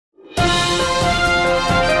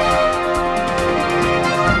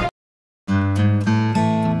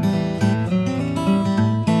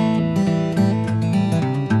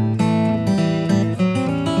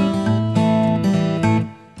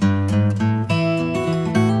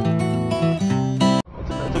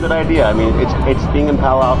good idea. I mean, it's being in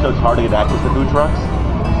Palo Alto, it's hard to get access to food trucks.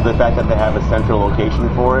 So the fact that they have a central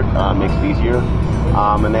location for it makes it easier.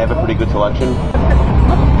 And they have a pretty good selection.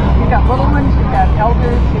 You've got little ones, you've got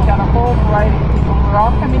elders, you've got a whole variety of people who are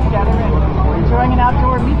all coming together and enjoying an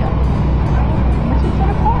outdoor meetup, which is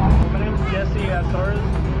sort of fun. My name is Jesse Soares.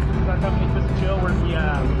 It's our company Twist and Chill. We're the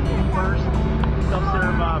first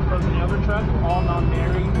self-serve frozen yogurt truck, all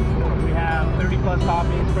non-dairy. We have 30 plus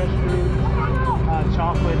toppings, fresh fruit,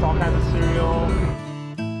 chocolates, all kinds of cereal.